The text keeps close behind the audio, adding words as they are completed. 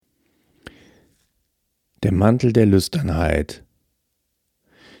Der Mantel der Lüsternheit.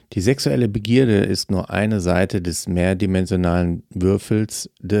 Die sexuelle Begierde ist nur eine Seite des mehrdimensionalen Würfels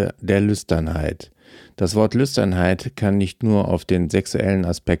der Lüsternheit. Das Wort Lüsternheit kann nicht nur auf den sexuellen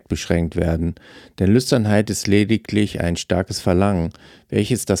Aspekt beschränkt werden, denn Lüsternheit ist lediglich ein starkes Verlangen,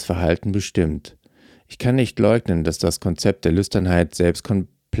 welches das Verhalten bestimmt. Ich kann nicht leugnen, dass das Konzept der Lüsternheit selbst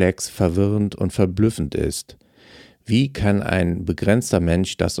komplex, verwirrend und verblüffend ist. Wie kann ein begrenzter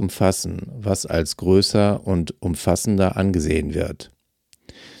Mensch das umfassen, was als größer und umfassender angesehen wird?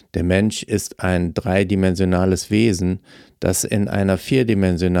 Der Mensch ist ein dreidimensionales Wesen, das in einer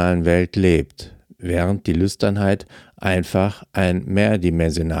vierdimensionalen Welt lebt, während die Lüsternheit einfach ein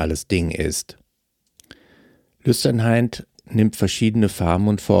mehrdimensionales Ding ist. Lüsternheit nimmt verschiedene Farben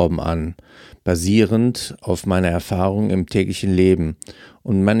und Formen an, basierend auf meiner Erfahrung im täglichen Leben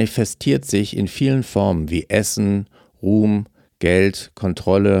und manifestiert sich in vielen Formen wie Essen, Ruhm, Geld,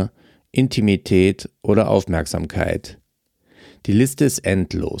 Kontrolle, Intimität oder Aufmerksamkeit. Die Liste ist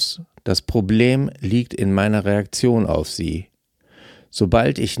endlos. Das Problem liegt in meiner Reaktion auf sie.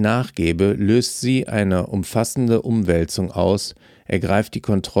 Sobald ich nachgebe, löst sie eine umfassende Umwälzung aus, ergreift die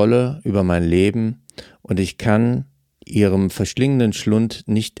Kontrolle über mein Leben und ich kann ihrem verschlingenden Schlund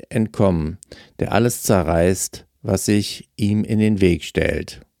nicht entkommen, der alles zerreißt, was sich ihm in den Weg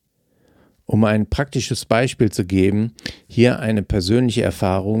stellt. Um ein praktisches Beispiel zu geben, hier eine persönliche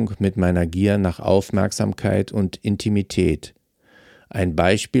Erfahrung mit meiner Gier nach Aufmerksamkeit und Intimität. Ein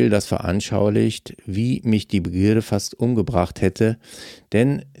Beispiel, das veranschaulicht, wie mich die Begierde fast umgebracht hätte,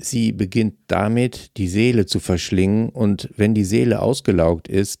 denn sie beginnt damit, die Seele zu verschlingen, und wenn die Seele ausgelaugt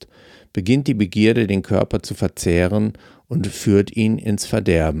ist, beginnt die Begierde, den Körper zu verzehren und führt ihn ins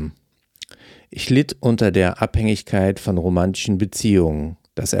Verderben. Ich litt unter der Abhängigkeit von romantischen Beziehungen.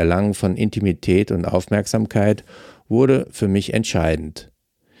 Das Erlangen von Intimität und Aufmerksamkeit wurde für mich entscheidend.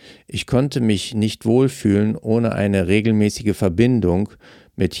 Ich konnte mich nicht wohlfühlen, ohne eine regelmäßige Verbindung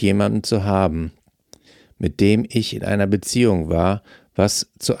mit jemandem zu haben, mit dem ich in einer Beziehung war,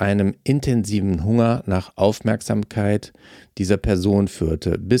 was zu einem intensiven Hunger nach Aufmerksamkeit dieser Person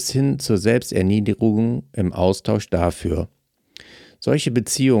führte, bis hin zur Selbsterniedrigung im Austausch dafür. Solche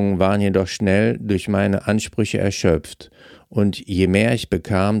Beziehungen waren jedoch schnell durch meine Ansprüche erschöpft, und je mehr ich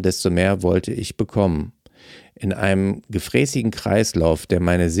bekam, desto mehr wollte ich bekommen. In einem gefräßigen Kreislauf, der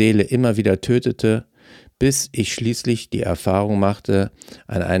meine Seele immer wieder tötete, bis ich schließlich die Erfahrung machte,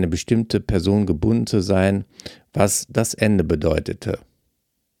 an eine bestimmte Person gebunden zu sein, was das Ende bedeutete.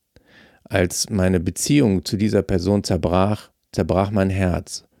 Als meine Beziehung zu dieser Person zerbrach mein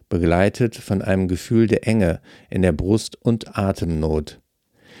Herz, begleitet von einem Gefühl der Enge in der Brust und Atemnot.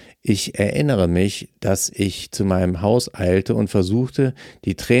 Ich erinnere mich, dass ich zu meinem Haus eilte und versuchte,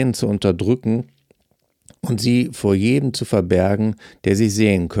 die Tränen zu unterdrücken und sie vor jedem zu verbergen, der sie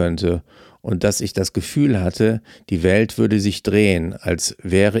sehen könnte, und dass ich das Gefühl hatte, die Welt würde sich drehen, als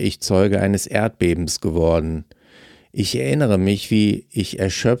wäre ich Zeuge eines Erdbebens geworden. Ich erinnere mich, wie ich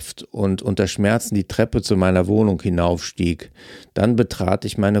erschöpft und unter Schmerzen die Treppe zu meiner Wohnung hinaufstieg. Dann betrat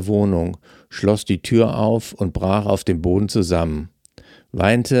ich meine Wohnung, schloss die Tür auf und brach auf dem Boden zusammen.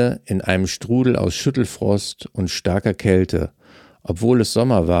 Weinte in einem Strudel aus Schüttelfrost und starker Kälte, obwohl es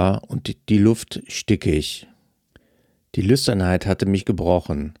Sommer war und die Luft stickig. Die Lüsternheit hatte mich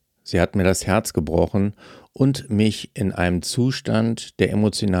gebrochen. Sie hat mir das Herz gebrochen und mich in einem Zustand der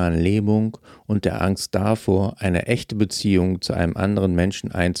emotionalen Lähmung und der Angst davor, eine echte Beziehung zu einem anderen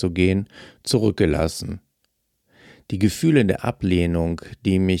Menschen einzugehen, zurückgelassen. Die Gefühle der Ablehnung,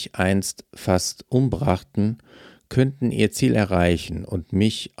 die mich einst fast umbrachten, könnten ihr Ziel erreichen und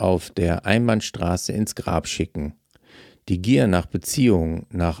mich auf der Einbahnstraße ins Grab schicken. Die Gier nach Beziehung,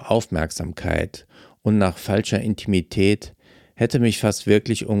 nach Aufmerksamkeit und nach falscher Intimität hätte mich fast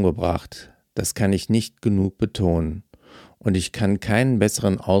wirklich umgebracht. Das kann ich nicht genug betonen. Und ich kann keinen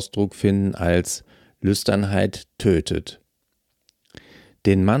besseren Ausdruck finden als Lüsternheit tötet.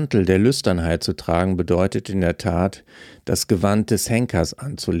 Den Mantel der Lüsternheit zu tragen bedeutet in der Tat, das Gewand des Henkers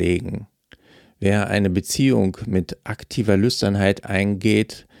anzulegen. Wer eine Beziehung mit aktiver Lüsternheit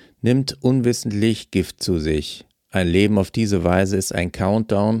eingeht, nimmt unwissentlich Gift zu sich. Ein Leben auf diese Weise ist ein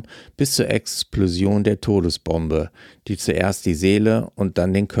Countdown bis zur Explosion der Todesbombe, die zuerst die Seele und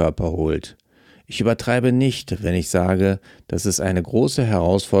dann den Körper holt. Ich übertreibe nicht, wenn ich sage, dass es eine große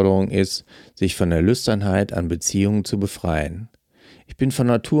Herausforderung ist, sich von der Lüsternheit an Beziehungen zu befreien. Ich bin von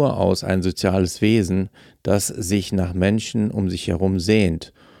Natur aus ein soziales Wesen, das sich nach Menschen um sich herum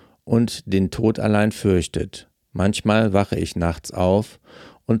sehnt und den Tod allein fürchtet. Manchmal wache ich nachts auf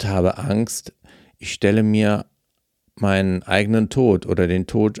und habe Angst, ich stelle mir meinen eigenen Tod oder den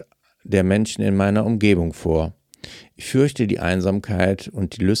Tod der Menschen in meiner Umgebung vor. Ich fürchte die Einsamkeit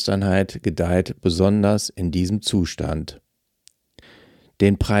und die Lüsternheit gedeiht besonders in diesem Zustand.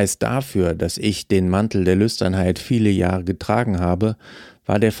 Den Preis dafür, dass ich den Mantel der Lüsternheit viele Jahre getragen habe,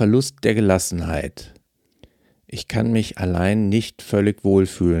 war der Verlust der Gelassenheit. Ich kann mich allein nicht völlig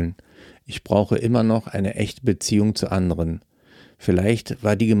wohlfühlen. Ich brauche immer noch eine echte Beziehung zu anderen. Vielleicht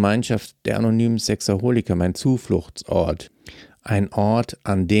war die Gemeinschaft der anonymen Sexaholiker mein Zufluchtsort. Ein Ort,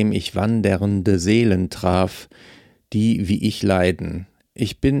 an dem ich wandernde Seelen traf, die wie ich leiden.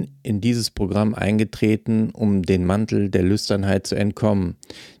 Ich bin in dieses Programm eingetreten, um den Mantel der Lüsternheit zu entkommen,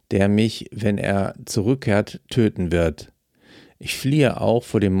 der mich, wenn er zurückkehrt, töten wird. Ich fliehe auch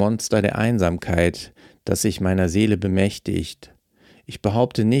vor dem Monster der Einsamkeit, das sich meiner Seele bemächtigt. Ich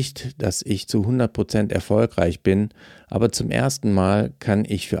behaupte nicht, dass ich zu 100% erfolgreich bin, aber zum ersten Mal kann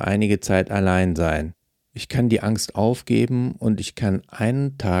ich für einige Zeit allein sein. Ich kann die Angst aufgeben und ich kann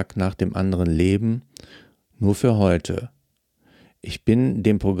einen Tag nach dem anderen leben, nur für heute. Ich bin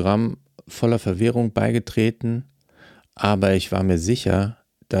dem Programm voller Verwirrung beigetreten, aber ich war mir sicher,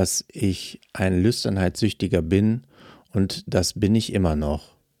 dass ich ein Lüsternheitssüchtiger bin und das bin ich immer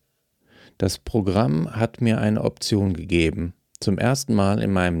noch. Das Programm hat mir eine Option gegeben. Zum ersten Mal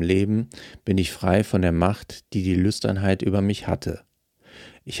in meinem Leben bin ich frei von der Macht, die die Lüsternheit über mich hatte.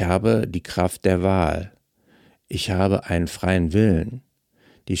 Ich habe die Kraft der Wahl. Ich habe einen freien Willen.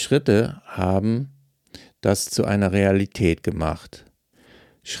 Die Schritte haben das zu einer Realität gemacht.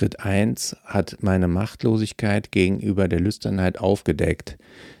 Schritt 1 hat meine Machtlosigkeit gegenüber der Lüsternheit aufgedeckt,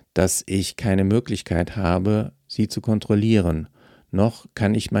 dass ich keine Möglichkeit habe, sie zu kontrollieren, noch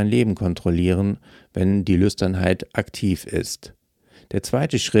kann ich mein Leben kontrollieren, wenn die Lüsternheit aktiv ist. Der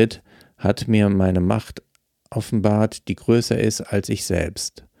zweite Schritt hat mir meine Macht offenbart, die größer ist als ich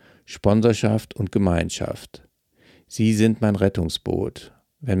selbst. Sponsorschaft und Gemeinschaft. Sie sind mein Rettungsboot,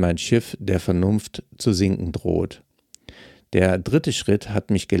 wenn mein Schiff der Vernunft zu sinken droht. Der dritte Schritt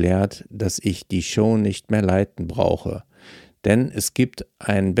hat mich gelehrt, dass ich die Show nicht mehr leiten brauche. Denn es gibt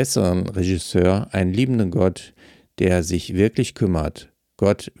einen besseren Regisseur, einen liebenden Gott, der sich wirklich kümmert.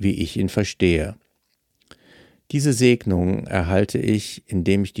 Gott, wie ich ihn verstehe. Diese Segnung erhalte ich,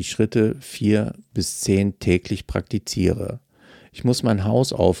 indem ich die Schritte 4 bis 10 täglich praktiziere. Ich muss mein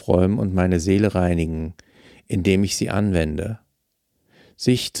Haus aufräumen und meine Seele reinigen, indem ich sie anwende.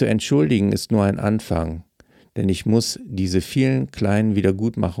 Sich zu entschuldigen ist nur ein Anfang, denn ich muss diese vielen kleinen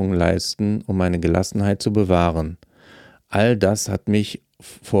Wiedergutmachungen leisten, um meine Gelassenheit zu bewahren. All das hat mich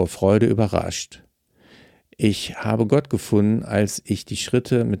vor Freude überrascht. Ich habe Gott gefunden, als ich die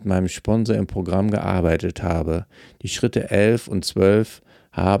Schritte mit meinem Sponsor im Programm gearbeitet habe. Die Schritte 11 und 12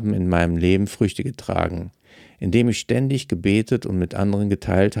 haben in meinem Leben Früchte getragen, indem ich ständig gebetet und mit anderen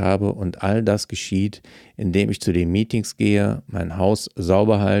geteilt habe, und all das geschieht, indem ich zu den Meetings gehe, mein Haus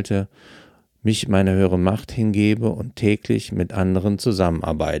sauber halte, mich meiner höheren Macht hingebe und täglich mit anderen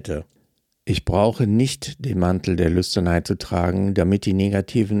zusammenarbeite. Ich brauche nicht den Mantel der Lüsternheit zu tragen, damit die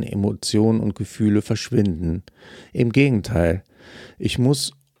negativen Emotionen und Gefühle verschwinden. Im Gegenteil, ich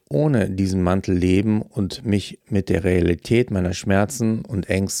muss ohne diesen Mantel leben und mich mit der Realität meiner Schmerzen und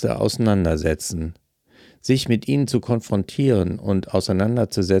Ängste auseinandersetzen. Sich mit ihnen zu konfrontieren und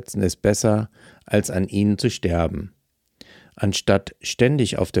auseinanderzusetzen ist besser, als an ihnen zu sterben. Anstatt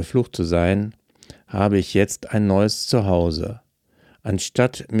ständig auf der Flucht zu sein, habe ich jetzt ein neues Zuhause.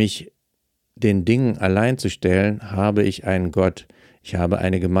 Anstatt mich den Dingen allein zu stellen, habe ich einen Gott, ich habe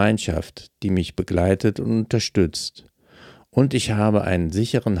eine Gemeinschaft, die mich begleitet und unterstützt. Und ich habe einen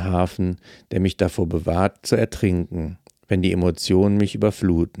sicheren Hafen, der mich davor bewahrt, zu ertrinken, wenn die Emotionen mich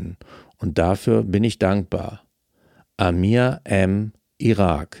überfluten. Und dafür bin ich dankbar. Ameer,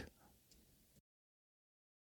 Irak.